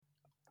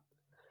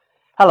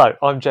Hello,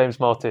 I'm James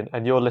Martin,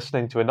 and you're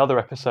listening to another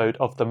episode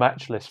of The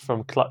Match List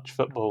from Clutch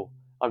Football.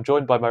 I'm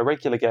joined by my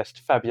regular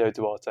guest, Fabio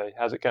Duarte.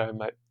 How's it going,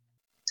 mate?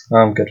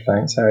 I'm good,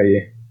 thanks. How are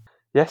you?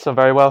 Yes, I'm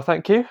very well,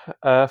 thank you.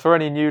 For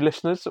any new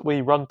listeners, we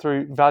run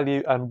through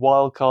value and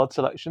wildcard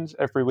selections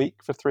every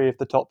week for three of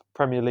the top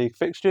Premier League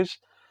fixtures.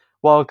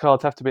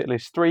 Wildcards have to be at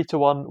least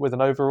 3-1 with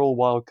an overall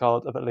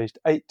wildcard of at least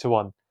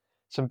 8-1.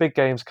 Some big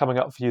games coming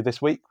up for you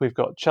this week. We've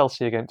got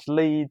Chelsea against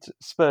Leeds,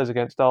 Spurs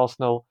against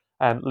Arsenal,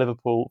 and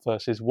Liverpool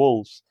versus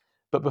Wolves.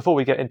 But before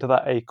we get into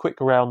that, a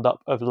quick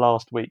roundup of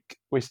last week.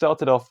 We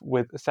started off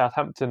with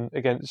Southampton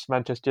against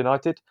Manchester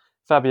United.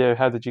 Fabio,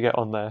 how did you get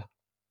on there?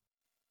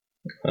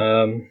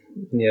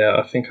 Yeah,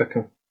 I think I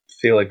can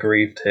feel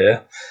aggrieved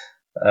here.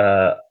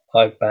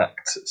 I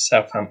backed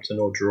Southampton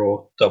or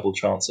draw, double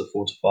chance of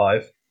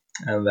 4-5,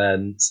 and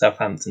then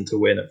Southampton to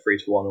win at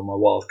 3-1 on my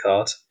wild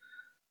card.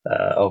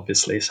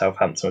 Obviously,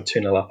 Southampton were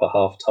 2-0 up at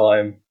half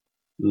time,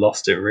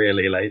 lost it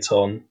really late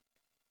on.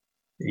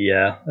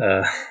 Yeah,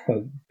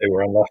 they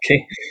were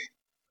unlucky.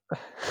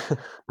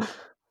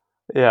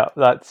 Yeah,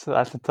 that's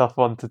a tough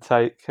one to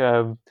take.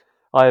 I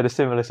had a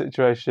similar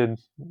situation,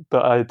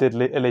 but I did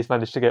at least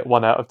manage to get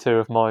 1 out of 2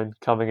 of mine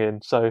coming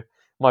in. So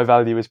my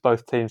value is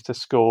both teams to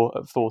score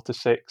at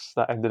 4-6.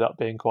 That ended up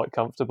being quite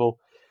comfortable.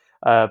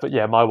 But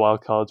yeah, my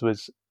wild cards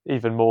was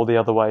even more the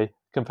other way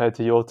compared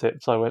to your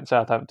tips. I went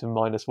Southampton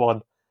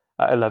 -1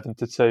 at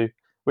 11-2,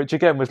 which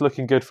again was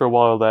looking good for a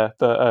while there,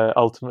 but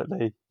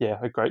ultimately, yeah,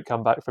 a great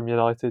comeback from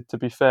United. To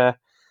be fair.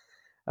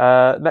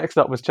 Next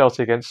up was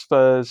Chelsea against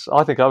Spurs.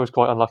 I think I was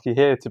quite unlucky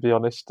here, to be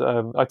honest.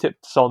 I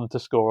tipped Son to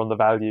score on the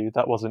value.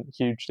 That wasn't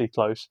hugely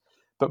close.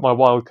 But my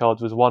wild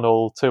card was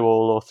 1-1, 2-1,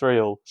 or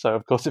 3-1. So,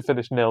 of course, it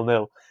finished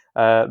 0-0.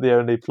 The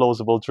only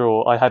plausible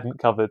draw I hadn't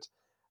covered.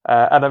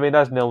 And I mean,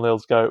 as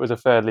 0-0s go, it was a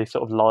fairly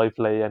sort of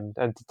lively and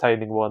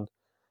entertaining one.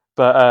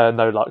 But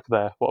no luck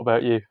there. What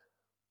about you?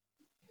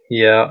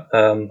 Yeah,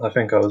 I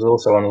think I was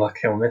also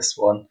unlucky on this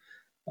one.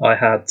 I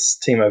had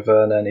Timo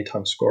Werner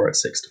anytime score at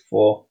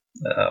 6-4.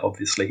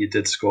 Obviously, he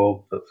did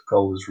score, but the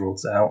goal was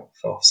ruled out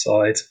for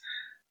offside.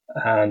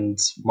 And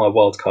my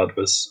wild card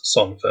was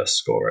Son first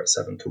score at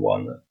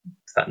 7-1.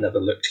 That never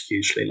looked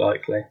hugely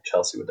likely.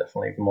 Chelsea were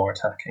definitely more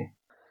attacking.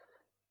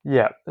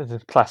 Yeah, it's a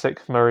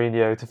classic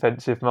Mourinho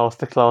defensive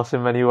masterclass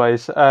in many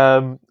ways.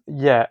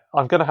 Yeah,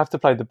 I'm going to have to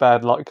play the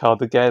bad luck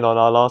card again on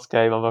our last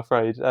game, I'm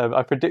afraid.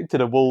 I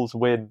predicted a Wolves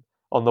win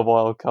on the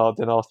wild card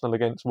in Arsenal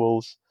against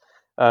Wolves,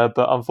 but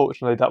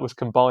unfortunately that was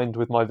combined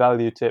with my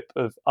value tip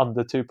of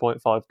under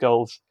 2.5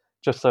 goals,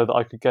 just so that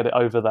I could get it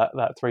over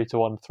that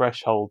 3-1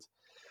 threshold.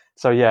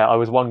 So yeah, I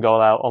was one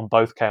goal out on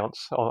both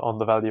counts on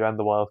the value and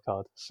the wild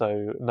card.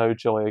 So no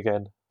joy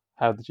again.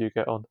 How did you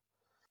get on?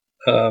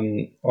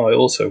 I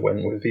also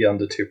went with the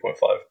under 2.5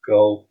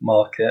 goal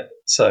market,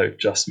 so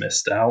just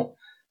missed out.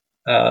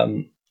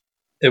 Um,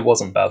 it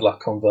wasn't bad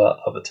luck on the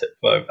other tip,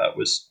 though. That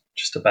was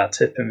just a bad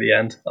tip in the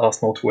end.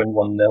 Arsenal to win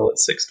 1-0 at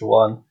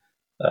 6-1.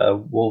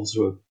 Wolves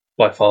were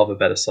by far the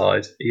better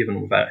side, even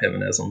without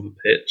Jimenez on the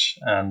pitch.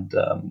 And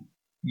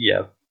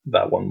yeah,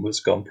 that one was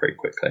gone pretty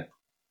quickly.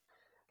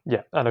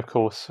 Yeah, and of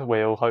course,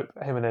 we all hope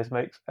Jimenez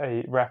makes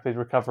a rapid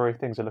recovery.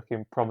 Things are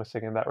looking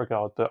promising in that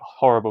regard, but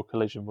horrible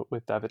collision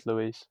with David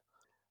Luiz.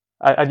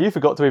 And you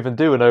forgot to even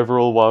do an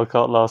overall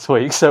wildcard last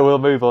week, so we'll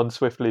move on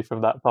swiftly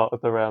from that part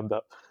of the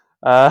roundup.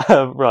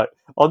 Right,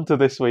 on to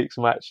this week's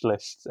match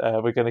list.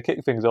 We're going to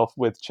kick things off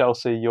with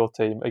Chelsea, your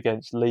team,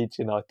 against Leeds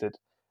United.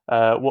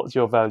 What's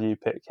your value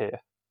pick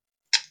here?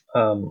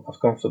 I've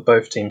gone for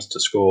both teams to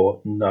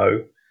score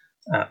no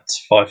at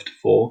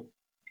 5-4.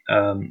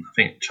 I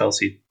think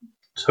Chelsea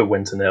to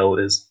win to nil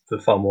is the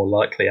far more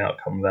likely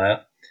outcome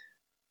there.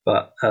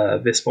 But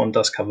this one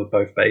does cover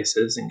both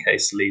bases in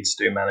case Leeds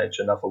do manage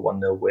another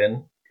 1-0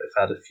 win. They've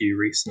had a few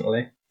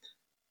recently.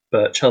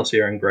 But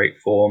Chelsea are in great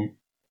form.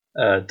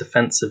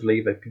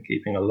 Defensively, they've been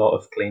keeping a lot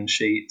of clean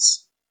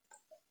sheets.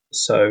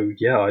 So,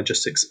 yeah, I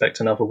just expect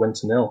another win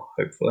to nil,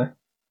 hopefully.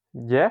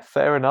 Yeah,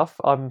 fair enough.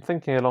 I'm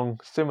thinking along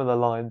similar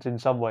lines in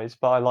some ways,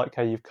 but I like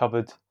how you've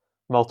covered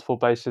multiple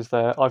bases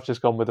there. I've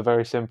just gone with a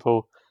very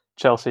simple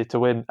Chelsea to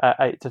win at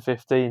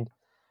 8-15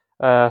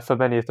 for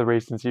many of the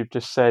reasons you've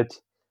just said.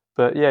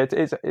 But yeah,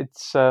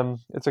 it's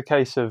a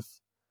case of,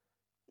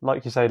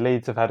 like you say,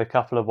 Leeds have had a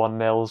couple of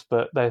 1-0s,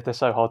 but they're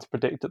so hard to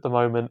predict at the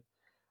moment.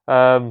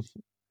 Um,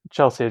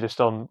 Chelsea are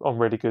just on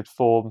really good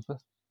form.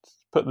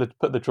 Put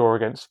the draw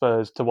against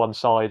Spurs to one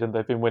side, and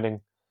they've been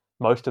winning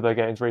most of their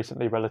games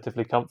recently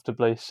relatively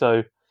comfortably.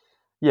 So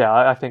yeah,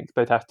 I think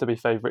they'd have to be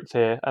favourites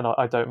here, and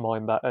I don't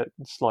mind that at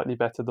slightly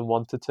better than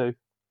 1-2.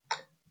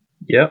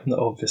 Yeah,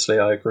 obviously,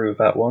 I agree with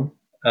that one.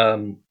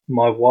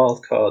 My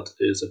wild card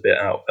is a bit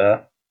out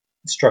there.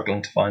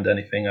 Struggling to find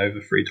anything over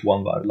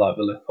 3-1 that I like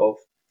the look of.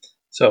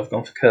 So I've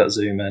gone for Kurt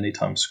Zouma,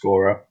 anytime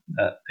scorer,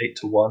 at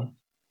 8-1.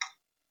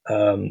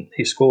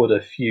 He scored a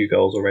few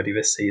goals already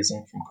this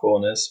season from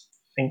corners.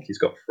 I think he's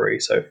got 3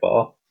 so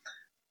far.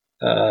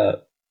 Uh,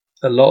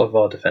 a lot of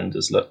our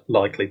defenders look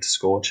likely to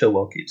score.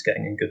 Chilwell keeps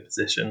getting in good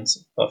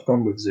positions. I've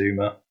gone with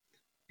Zuma.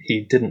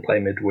 He didn't play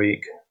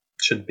midweek.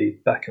 Should be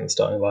back in the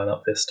starting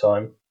lineup this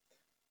time.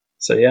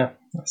 So yeah,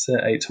 that's it.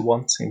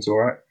 8-1 seems all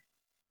right.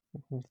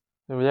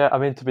 Well, yeah, I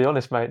mean, to be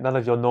honest, mate, none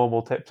of your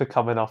normal tips are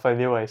coming off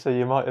anyway, so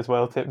you might as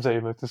well tip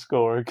Zuma to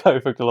score and go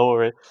for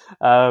glory.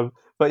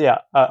 But yeah,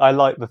 I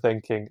like the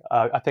thinking.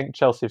 I think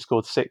Chelsea have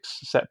scored 6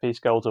 set-piece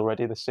goals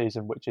already this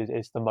season, which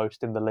is the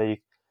most in the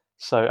league.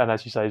 So, and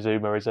as you say,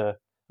 Zuma is a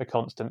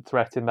constant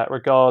threat in that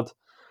regard.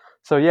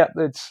 So yeah,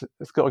 it's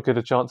got a good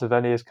a chance of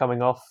any is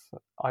coming off.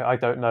 I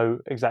don't know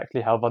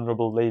exactly how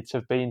vulnerable Leeds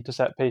have been to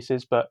set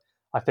pieces, but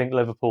I think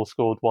Liverpool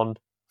scored one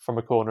from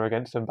a corner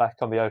against them back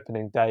on the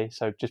opening day.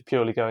 So just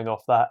purely going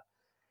off that,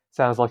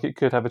 sounds like it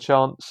could have a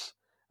chance.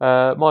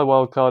 My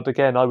wild card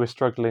again, I was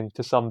struggling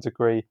to some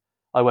degree.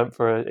 I went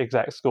for an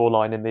exact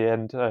scoreline in the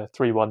end,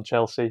 3-1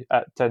 Chelsea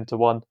at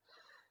 10-1.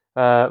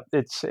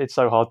 It's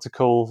so hard to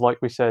call. Like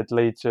we said,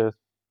 Leeds are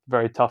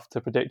very tough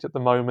to predict at the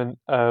moment.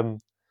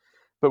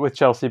 But with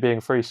Chelsea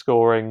being free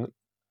scoring,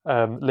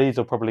 Leeds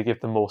will probably give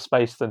them more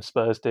space than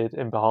Spurs did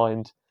in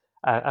behind,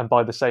 and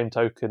by the same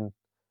token,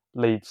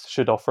 Leeds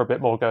should offer a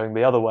bit more going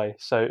the other way.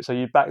 So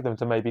you back them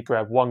to maybe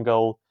grab one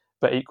goal,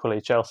 but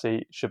equally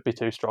Chelsea should be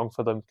too strong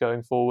for them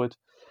going forward.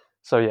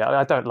 So yeah,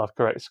 I don't love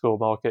correct score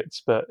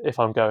markets, but if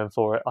I'm going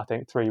for it, I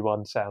think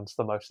 3-1 sounds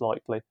the most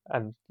likely,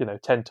 and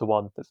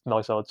 10-1, that's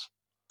nice odds.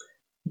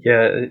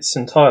 Yeah, it's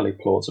entirely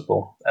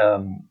plausible.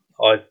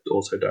 I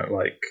also don't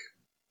like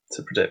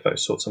to predict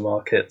those sorts of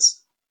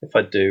markets. If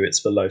I do,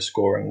 it's the low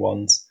scoring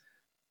ones.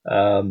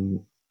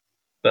 But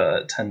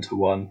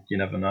 10-1, you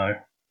never know.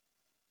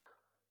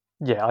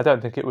 Yeah, I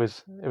don't think it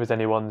was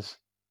anyone's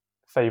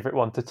favourite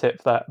one to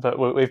tip that, but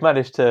we've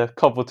managed to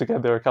cobble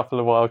together a couple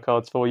of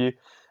wildcards for you.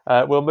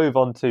 We'll move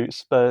on to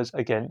Spurs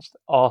against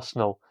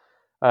Arsenal.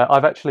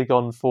 I've actually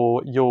gone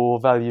for your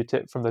value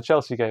tip from the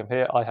Chelsea game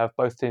here. I have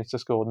both teams to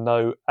score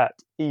no at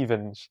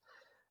evens.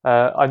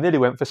 I nearly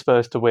went for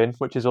Spurs to win,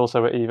 which is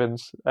also at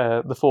evens.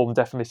 The form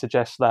definitely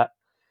suggests that.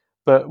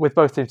 But with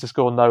both teams to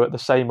score no at the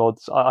same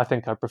odds, I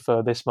think I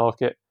prefer this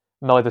market.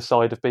 Neither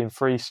side have been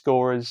free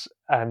scorers,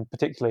 and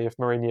particularly if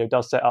Mourinho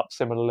does set up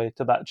similarly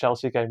to that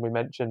Chelsea game we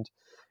mentioned,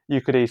 you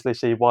could easily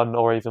see one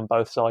or even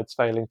both sides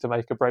failing to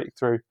make a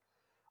breakthrough.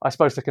 I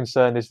suppose the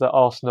concern is that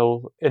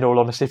Arsenal, in all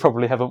honesty,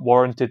 probably haven't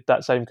warranted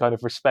that same kind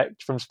of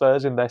respect from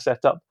Spurs in their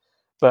setup.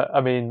 But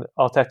I mean,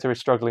 Arteta is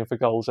struggling for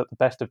goals at the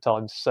best of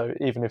times, so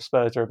even if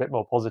Spurs are a bit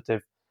more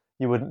positive,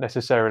 you wouldn't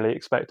necessarily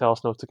expect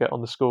Arsenal to get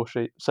on the score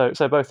sheet. So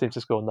both teams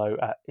to score no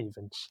at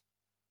evens.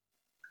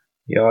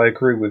 Yeah, I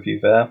agree with you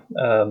there.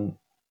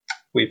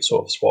 We've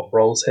sort of swapped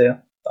roles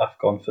here. I've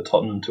gone for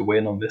Tottenham to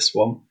win on this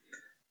one,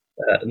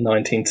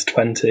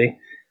 19-20.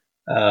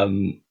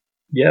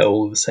 Yeah,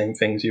 all the same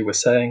things you were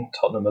saying.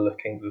 Tottenham are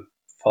looking the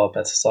far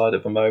better side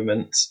at the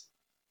moment.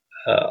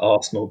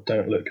 Arsenal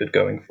don't look good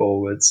going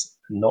forwards,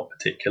 not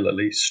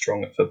particularly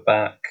strong at the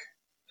back,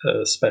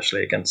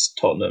 especially against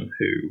Tottenham,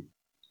 who,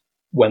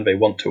 when they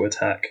want to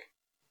attack,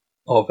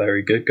 are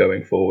very good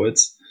going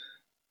forwards.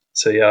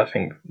 So yeah, I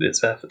think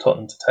it's there for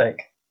Tottenham to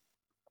take.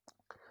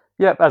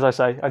 Yep, as I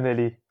say, I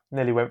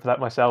nearly went for that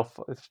myself.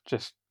 It's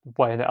just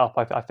weighing it up.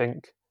 I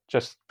think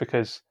just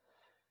because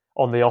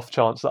on the off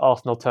chance that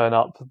Arsenal turn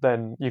up,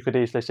 then you could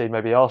easily see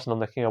maybe Arsenal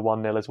nicking a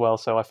 1-0 as well.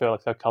 So I feel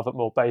like they've covered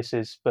more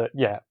bases. But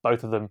yeah,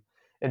 both of them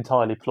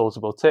entirely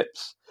plausible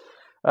tips.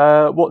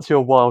 What's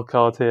your wild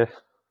card here?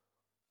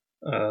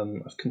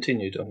 I've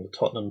continued on the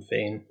Tottenham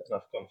theme, and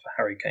I've gone for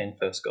Harry Kane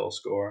first goal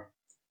scorer.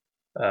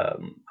 I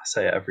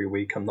say it every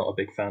week. I'm not a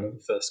big fan of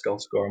the first goal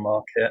scorer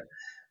market,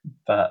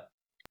 but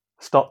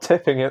Stop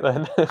tipping it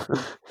then.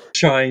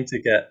 trying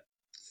to get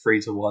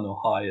 3-1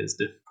 or higher is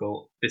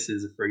difficult. This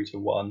is a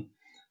 3-1.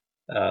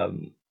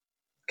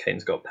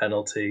 Kane's got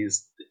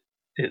penalties.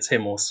 It's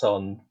him or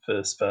Son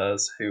for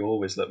Spurs, who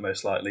always look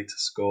most likely to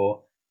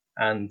score.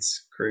 And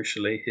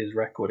crucially, his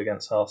record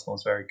against Arsenal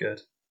is very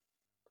good.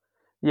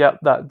 Yeah,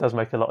 that does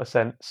make a lot of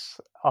sense.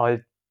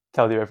 I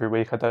tell you every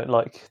week I don't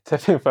like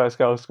tipping first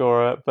goal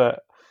scorer, but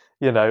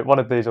one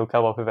of these will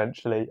come up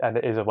eventually, and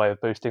it is a way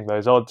of boosting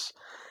those odds.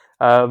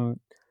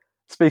 Um,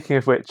 Speaking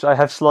of which, I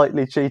have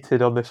slightly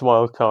cheated on this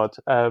wild card.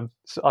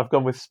 So I've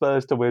gone with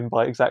Spurs to win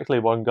by exactly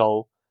one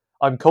goal.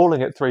 I'm calling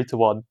it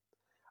 3-1.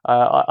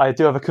 I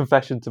do have a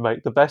confession to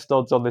make. The best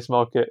odds on this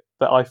market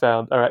that I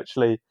found are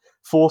actually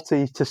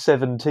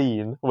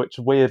 40-17, which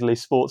weirdly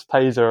Sports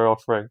Payzer are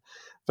offering.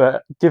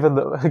 But given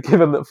that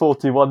given that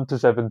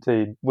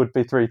 41-17 would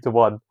be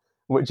 3-1,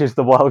 which is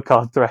the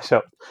wildcard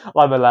threshold,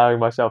 I'm allowing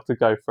myself to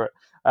go for it.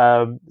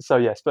 So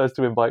yeah, Spurs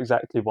to win by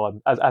exactly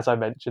one. As I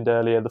mentioned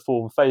earlier, the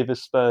form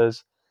favours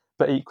Spurs,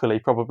 but equally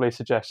probably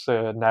suggests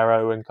a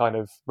narrow and kind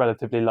of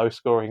relatively low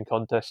scoring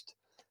contest.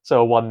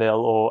 So a 1-0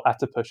 or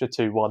at a push a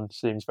 2-1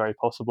 seems very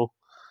possible.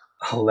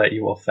 I'll let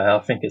you off there. I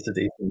think it's a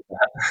decent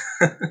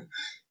bet.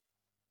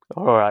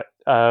 All right.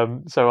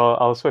 So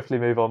I'll swiftly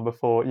move on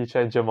before you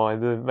change your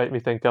mind and make me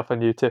think up a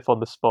new tip on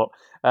the spot.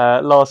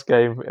 Last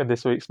game in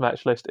this week's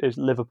match list is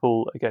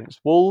Liverpool against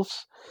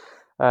Wolves.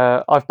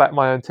 I've backed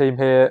my own team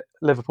here,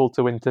 Liverpool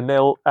to win to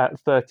nil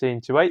at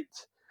 13-8.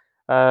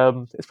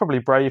 It's probably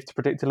brave to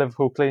predict a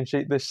Liverpool clean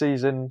sheet this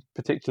season,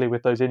 particularly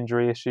with those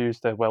injury issues.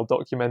 They're well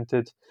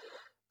documented.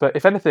 But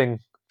if anything,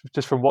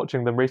 just from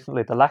watching them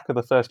recently, the lack of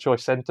the first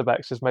choice centre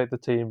backs has made the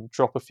team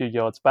drop a few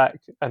yards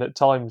back, and at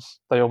times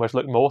they almost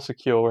look more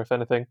secure, if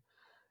anything.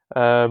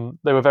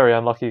 They were very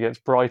unlucky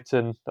against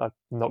Brighton. I'm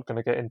not going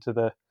to get into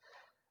the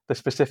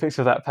specifics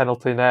of that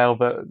penalty now,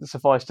 but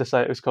suffice to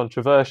say it was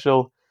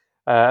controversial.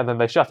 And then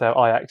they shut out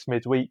Ajax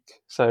midweek.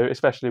 So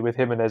especially with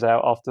Jimenez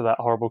out after that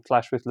horrible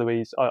clash with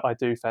Luiz, I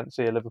do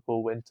fancy a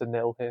Liverpool win to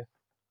 0 here.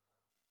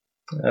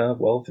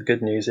 Well, the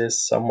good news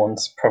is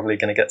someone's probably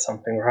going to get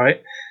something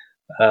right.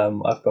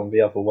 I've gone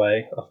the other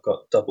way. I've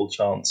got double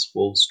chance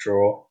Wolves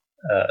draw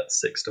at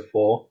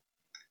 6-4.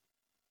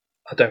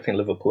 I don't think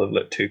Liverpool have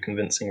looked too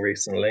convincing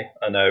recently.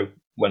 I know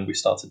when we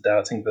started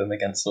doubting them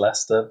against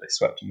Leicester, they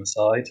swept them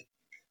aside.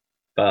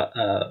 But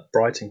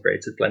Brighton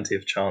created plenty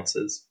of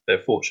chances.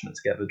 They're fortunate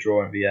to get the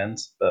draw in the end,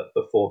 but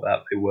before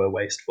that they were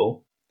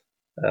wasteful.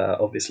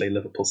 Obviously,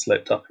 Liverpool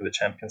slipped up in the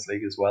Champions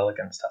League as well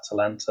against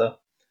Atalanta.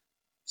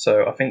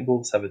 So I think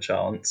Wolves have a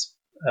chance.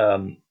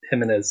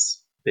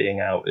 Jimenez being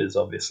out is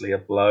obviously a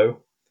blow,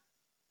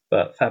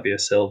 but Fabio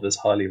Silva's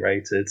highly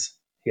rated.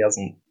 He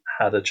hasn't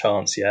had a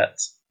chance yet,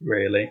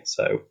 really.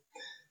 So,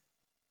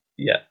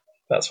 yeah,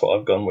 that's what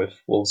I've gone with.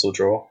 Wolves will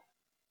draw.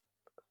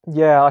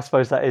 Yeah, I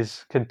suppose that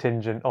is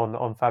contingent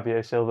on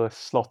Fabio Silva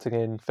slotting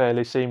in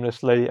fairly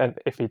seamlessly. And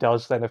if he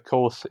does, then of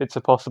course it's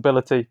a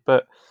possibility.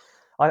 But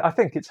I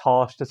think it's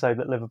harsh to say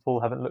that Liverpool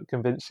haven't looked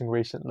convincing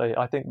recently.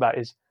 I think that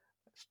is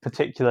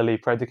particularly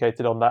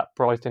predicated on that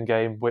Brighton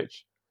game,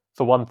 which,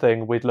 for one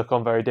thing, we'd look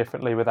on very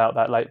differently without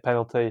that late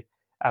penalty.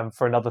 And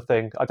for another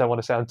thing, I don't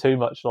want to sound too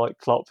much like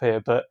Klopp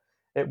here, but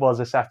it was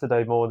a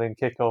Saturday morning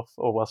kickoff,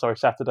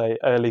 Saturday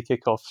early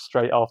kickoff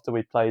straight after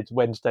we played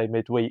Wednesday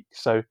midweek.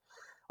 So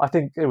I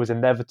think it was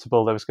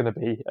inevitable there was going to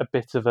be a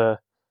bit of a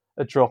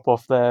drop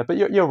off there. But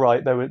you're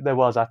right, there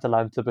was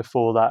Atalanta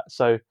before that,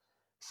 so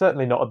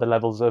certainly not at the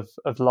levels of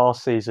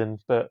last season,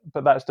 but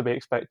that's to be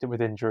expected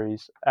with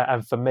injuries.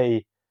 And for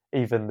me,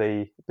 even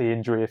the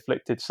injury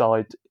afflicted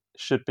side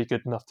should be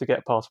good enough to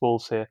get past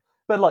Wolves here.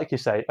 But like you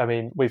say, I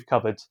mean, we've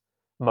covered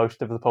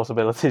most of the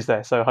possibilities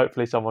there, so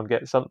hopefully someone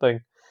gets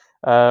something.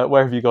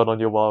 Where have you gone on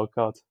your wild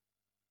card?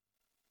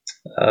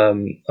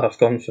 I've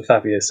gone for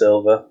Fabio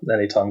Silva,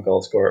 anytime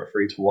goal scorer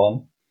at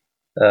 3-1.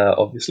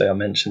 Obviously, I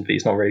mentioned that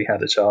he's not really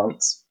had a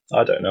chance.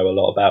 I don't know a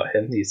lot about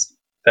him. He's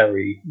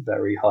very,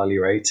 very highly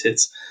rated.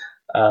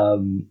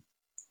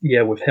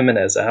 With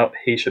Jimenez out,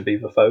 he should be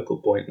the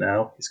focal point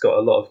now. He's got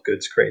a lot of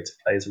good creative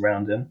players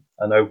around him.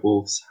 I know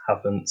Wolves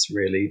haven't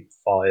really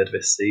fired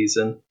this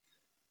season,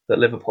 but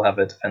Liverpool have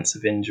their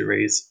defensive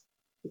injuries.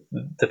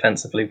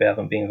 Defensively, they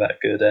haven't been that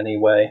good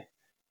anyway.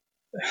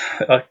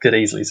 I could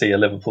easily see a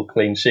Liverpool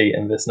clean sheet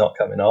and this not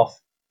coming off,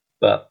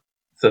 but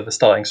for the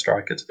starting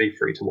striker to be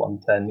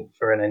 3-1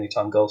 for an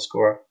anytime goal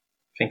scorer,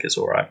 I think it's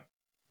all right.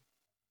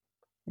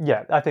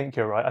 Yeah, I think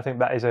you're right. I think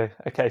that is a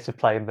case of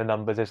playing the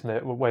numbers, isn't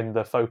it? When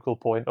the focal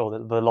point or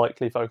the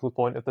likely focal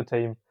point of the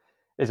team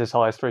is as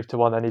high as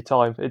 3-1 any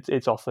time,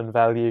 it's often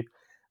value.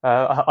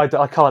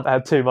 I can't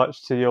add too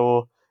much to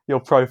your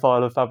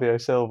profile of Fabio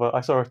Silva.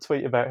 I saw a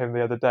tweet about him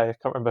the other day. I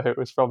can't remember who it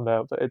was from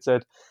now, but it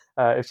said,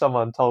 if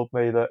someone told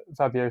me that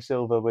Fabio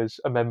Silva was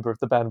a member of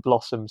the band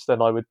Blossoms,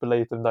 then I would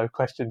believe them, no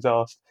questions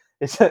asked.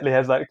 It certainly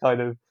has that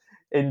kind of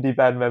indie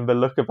band member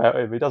look about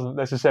him. He doesn't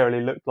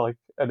necessarily look like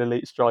an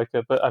elite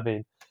striker, but I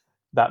mean,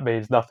 that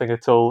means nothing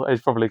at all.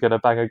 He's probably going to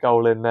bang a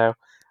goal in now.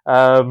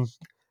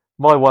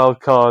 My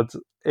wild card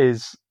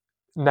is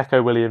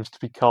Neco Williams to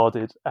be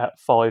carded at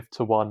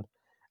 5-1.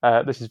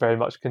 This is very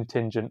much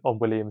contingent on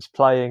Williams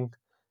playing.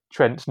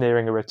 Trent's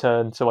nearing a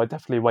return, so I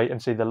definitely wait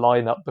and see the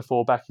lineup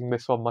before backing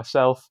this one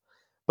myself.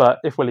 But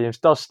if Williams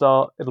does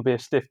start, it'll be a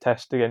stiff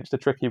test against a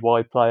tricky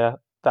wide player.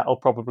 That'll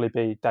probably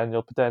be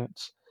Daniel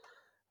Podence.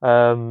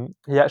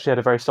 He actually had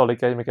a very solid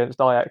game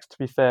against Ajax, to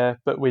be fair,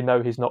 but we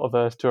know he's not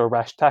averse to a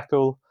rash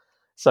tackle,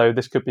 so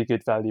this could be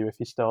good value if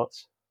he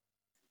starts.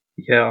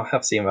 Yeah, I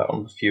have seen that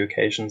on a few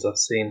occasions. I've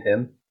seen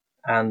him,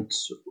 and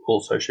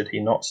also should he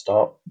not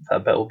start,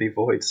 that bet will be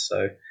void.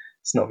 So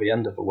it's not the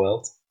end of the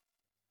world.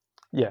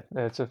 Yeah,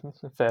 it's a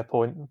fair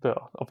point, but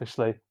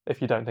obviously,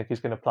 if you don't think he's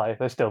going to play,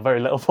 there's still very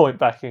little point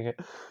backing it.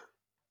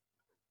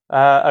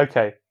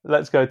 Okay,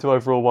 let's go to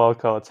overall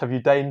wildcards. Have you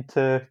deigned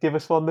to give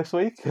us one this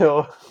week?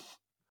 Or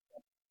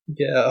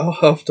Yeah,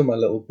 after my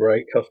little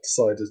break, I've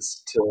decided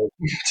to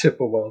tip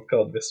a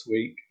wildcard this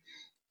week.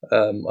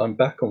 I'm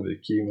back on the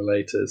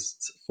accumulators.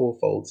 It's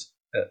fourfold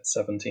at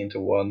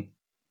 17-1.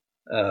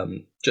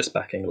 Just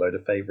backing a load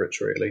of favourites,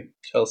 really.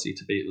 Chelsea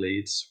to beat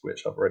Leeds,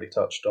 which I've already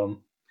touched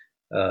on.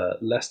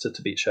 Leicester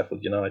to beat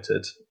Sheffield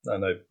United. I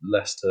know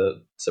Leicester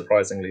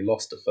surprisingly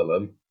lost to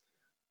Fulham,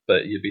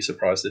 but you'd be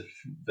surprised if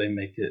they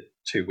make it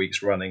 2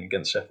 weeks running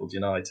against Sheffield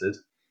United.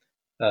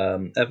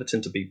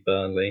 Everton to beat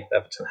Burnley.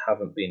 Everton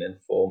haven't been in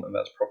form, and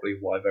that's probably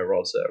why their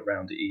odds are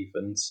around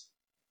evens.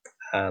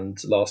 And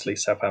lastly,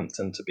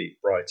 Southampton to beat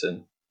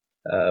Brighton.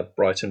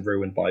 Brighton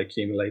ruined my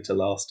accumulator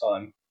last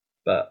time,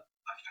 but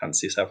I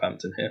fancy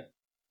Southampton here.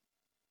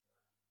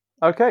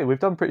 okay, we've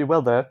done pretty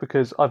well there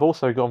because I've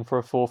also gone for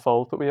a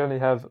fourfold, but we only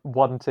have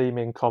one team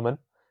in common,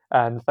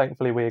 and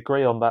thankfully we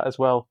agree on that as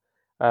well.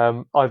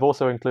 I've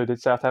also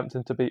included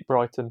Southampton to beat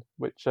Brighton,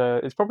 which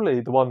is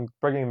probably the one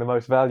bringing the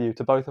most value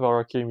to both of our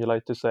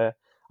accumulators there.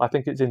 I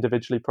think it's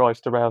individually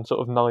priced around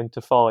sort of 9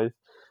 to 5.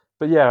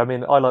 But yeah, I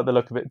mean, I like the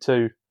look of it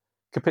too.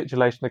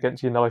 Capitulation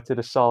against United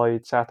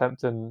aside,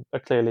 Southampton are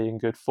clearly in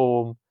good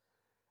form,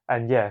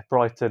 and yeah,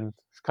 Brighton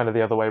is kind of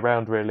the other way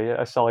around really.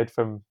 Aside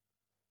from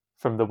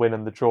the win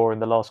and the draw in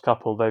the last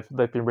couple,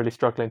 they've been really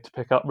struggling to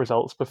pick up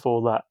results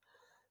before that.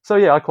 So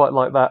yeah, I quite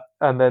like that.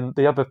 And then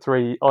the other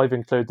three I've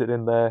included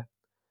in there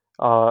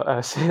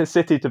are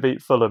City to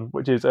beat Fulham,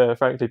 which is a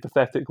frankly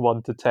pathetic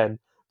 1 to 10,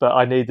 but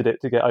I needed it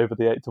to get over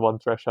the 8 to 1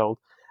 threshold.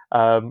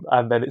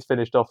 And then it's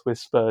finished off with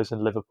Spurs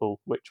and Liverpool,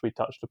 which we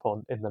touched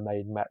upon in the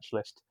main match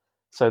list.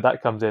 So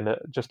that comes in at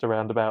just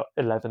around about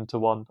 11 to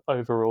 1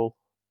 overall.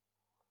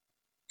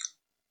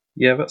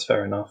 Yeah, that's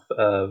fair enough.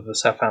 The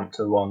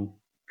Southampton one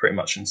pretty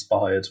much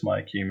inspired my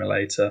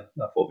accumulator.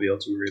 I thought the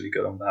odds were really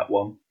good on that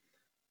one.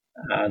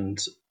 And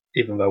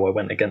even though I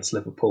went against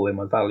Liverpool in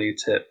my value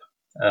tip,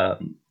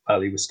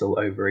 value was still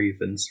over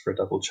evens for a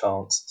double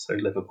chance. So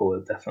Liverpool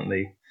are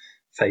definitely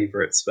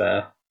favourites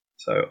there.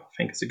 So I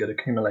think it's a good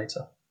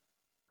accumulator.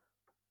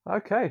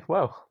 Okay,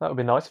 well, that would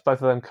be nice if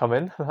both of them come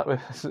in. That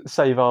would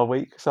save our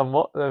week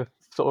somewhat,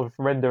 sort of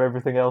render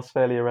everything else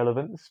fairly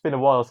irrelevant. It's been a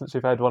while since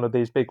we've had one of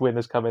these big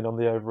winners come in on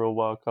the overall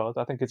wildcard.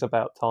 I think it's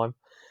about time.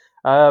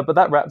 But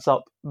that wraps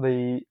up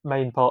the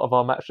main part of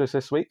our match list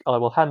this week. I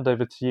will hand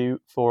over to you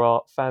for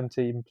our fan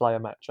team player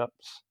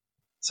matchups.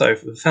 So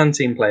for the fan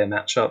team player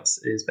matchups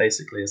is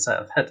basically a set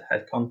of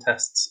head-to-head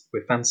contests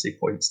with fantasy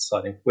points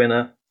deciding the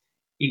winner.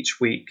 Each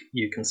week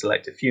you can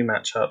select a few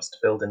matchups to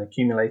build an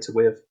accumulator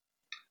with.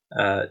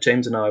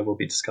 James and I will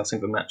be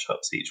discussing the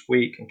matchups each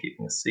week and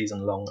keeping a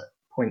season-long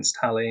points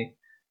tally.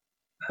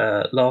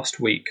 Last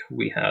week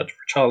we had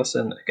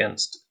Richarlison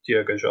against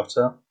Diogo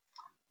Jota.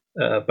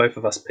 Both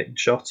of us picked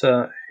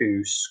Jota,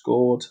 who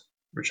scored.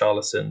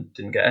 Richarlison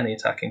didn't get any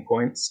attacking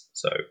points,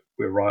 so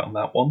we were right on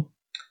that one.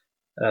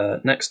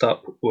 Next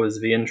up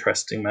was the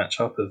interesting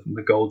matchup of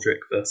McGoldrick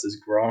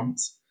versus Grant.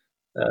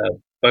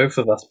 Both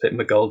of us picked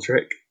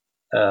McGoldrick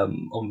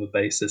on the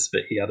basis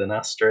that he had an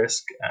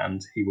asterisk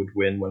and he would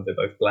win when they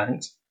both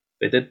blanked.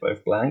 They did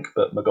both blank,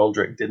 but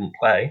McGoldrick didn't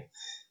play,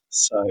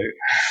 so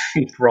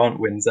Grant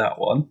wins that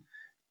one.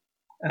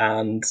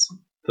 And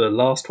the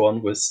last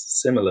one was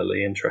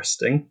similarly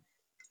interesting.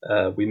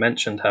 We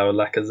mentioned how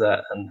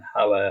Lacazette and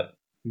Haller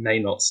may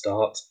not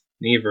start.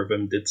 Neither of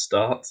them did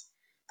start.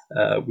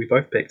 We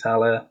both picked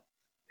Haller,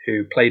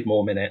 who played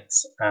more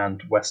minutes,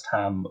 and West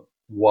Ham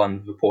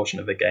won the portion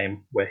of the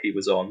game where he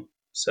was on,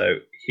 so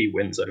he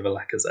wins over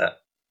Lacazette.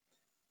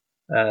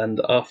 And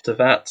after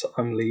that,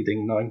 I'm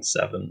leading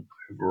 9-7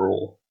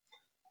 overall.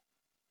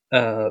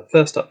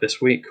 First up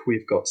this week,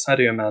 we've got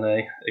Sadio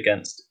Mane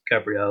against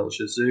Gabriel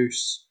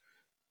Jesus.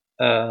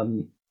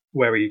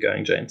 Where are you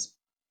going, James?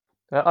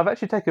 I've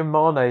actually taken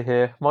Mane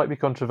here. Might be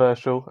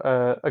controversial.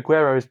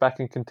 Aguero is back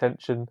in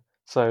contention,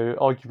 so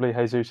arguably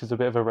Jesus is a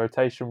bit of a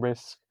rotation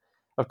risk.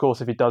 Of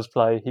course, if he does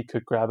play, he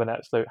could grab an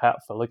absolute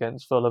hatful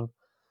against Fulham.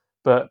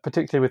 But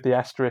particularly with the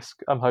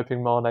asterisk, I'm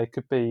hoping Mane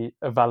could be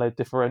a valid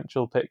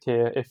differential pick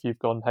here if you've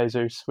gone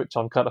Jesus, which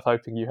I'm kind of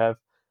hoping you have.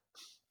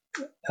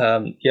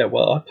 Yeah,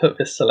 well, I put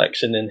this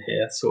selection in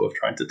here, sort of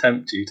trying to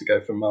tempt you to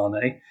go for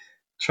Mane,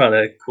 trying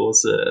to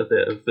cause a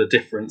bit of a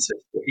difference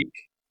this week,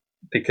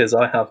 because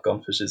I have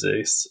gone for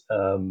Jesus.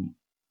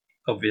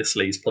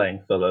 Obviously, he's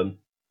playing Fulham.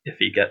 If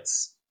he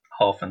gets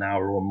half an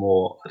hour or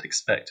more, I'd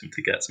expect him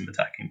to get some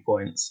attacking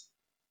points.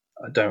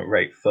 I don't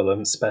rate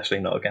Fulham,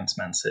 especially not against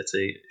Man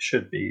City. It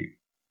should be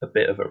a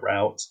bit of a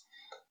rout.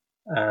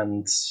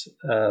 And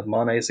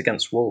Mane is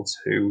against Wolves,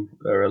 who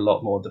are a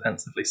lot more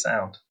defensively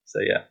sound. So,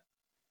 yeah.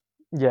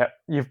 Yeah,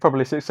 you've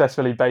probably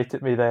successfully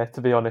baited me there,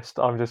 to be honest.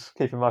 I'm just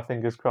keeping my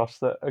fingers crossed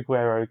that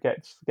Aguero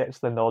gets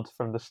the nod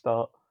from the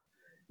start.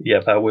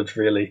 Yeah, that would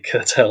really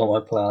curtail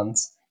my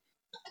plans.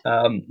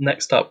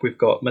 Next up, we've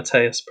got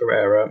Mateus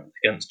Pereira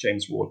against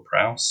James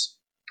Ward-Prowse.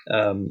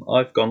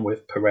 I've gone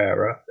with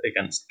Pereira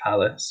against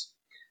Palace.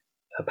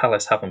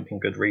 Palace haven't been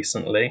good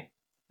recently.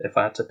 If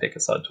I had to pick a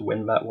side to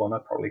win that one,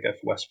 I'd probably go for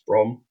West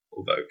Brom,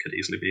 although it could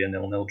easily be a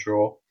 0-0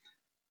 draw.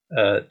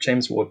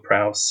 James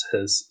Ward-Prowse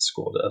has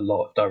scored a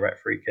lot of direct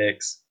free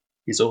kicks.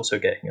 He's also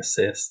getting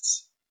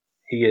assists.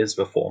 He is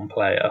the form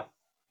player.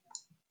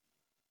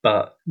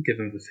 But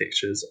given the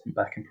fixtures, I'm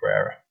backing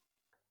Pereira.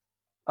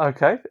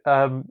 Okay,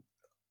 I'm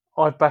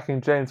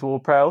backing James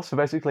Ward-Prowse for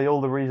basically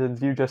all the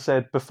reasons you just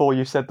said before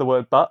you said the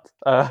word but.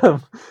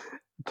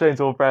 James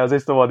Ward-Prowse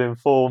is the one in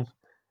form.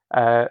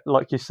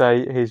 Like you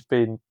say, he's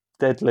been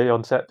deadly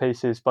on set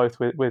pieces, both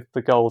with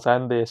the goals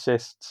and the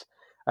assists.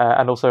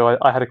 And also,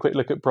 I had a quick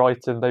look at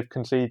Brighton. They've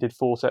conceded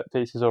 4 set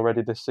pieces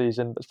already this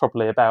season. That's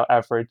probably about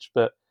average,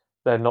 but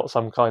they're not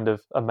some kind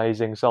of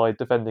amazing side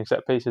defending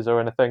set pieces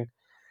or anything.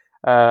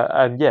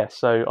 And yeah,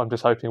 so I'm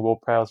just hoping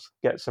Ward-Prowse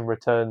gets some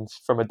returns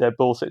from a dead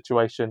ball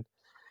situation.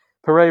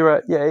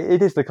 Pereira, yeah,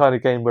 it is the kind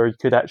of game where he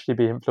could actually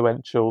be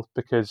influential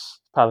because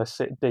Palace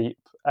sit deep,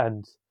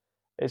 and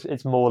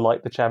it's more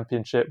like the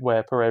Championship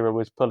where Pereira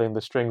was pulling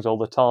the strings all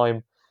the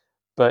time.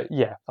 But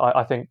yeah,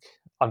 I think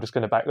I'm just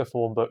going to back the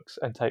form books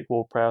and take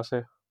Ward Prowse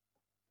here.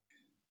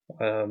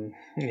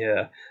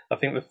 Yeah, I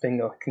think the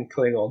thing I can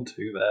cling on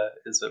to there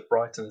is that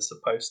Brighton is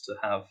supposed to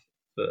have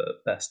the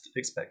best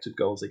expected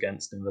goals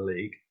against in the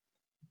league,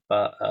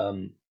 but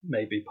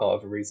maybe part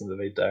of the reason that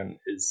they don't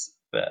is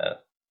their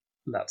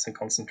lapse in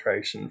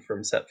concentration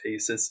from set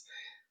pieces.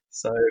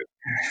 So,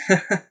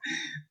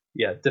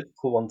 yeah,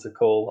 difficult one to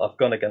call. I've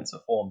gone against the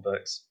form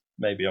books.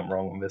 Maybe I'm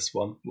wrong on this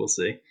one. We'll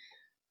see.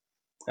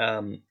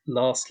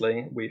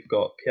 Lastly, we've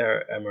got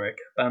Pierre-Emerick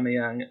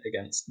Aubameyang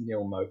against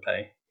Neil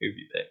Maupay. Who have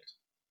you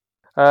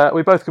picked?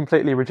 We both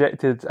completely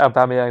rejected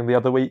Aubameyang the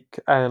other week,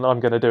 and I'm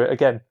going to do it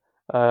again.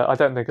 I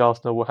don't think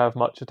Arsenal will have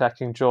much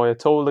attacking joy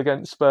at all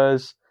against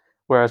Spurs,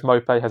 whereas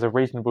Maupay has a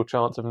reasonable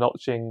chance of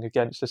notching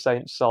against the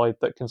Saints side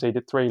that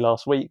conceded 3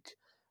 last week.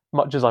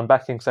 Much as I'm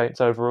backing Saints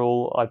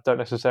overall, I don't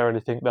necessarily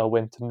think they'll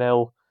win to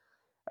 0.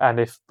 And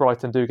if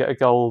Brighton do get a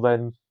goal,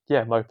 then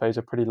yeah, Maupay's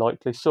a pretty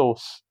likely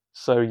source.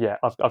 So yeah,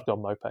 I've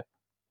gone Maupay.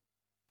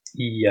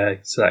 Yeah,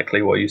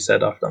 exactly what you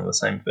said. I've done the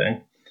same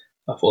thing.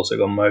 I've also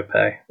gone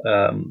Maupay.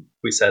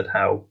 We said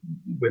how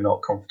we're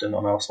not confident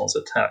on Arsenal's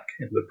attack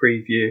in the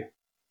preview.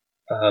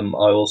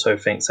 I also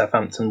think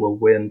Southampton will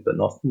win, but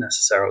not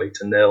necessarily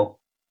to 0.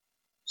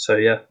 So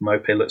yeah,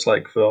 Maupay looks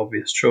like the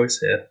obvious choice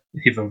here,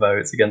 even though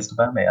it's against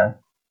Aubameyang.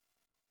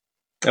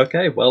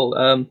 Okay, well,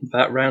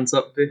 that rounds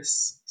up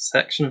this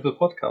section of the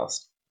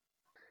podcast.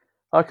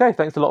 Okay,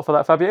 thanks a lot for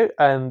that, Fabio.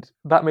 And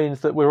that means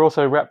that we're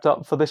also wrapped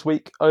up for this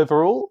week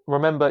overall.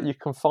 Remember, you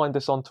can find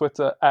us on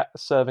Twitter at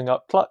Serving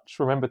Up Clutch.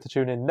 Remember to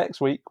tune in next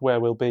week where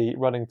we'll be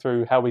running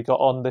through how we got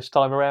on this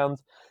time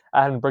around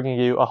and bringing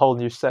you a whole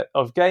new set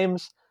of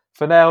games.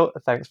 For now,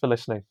 thanks for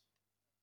listening.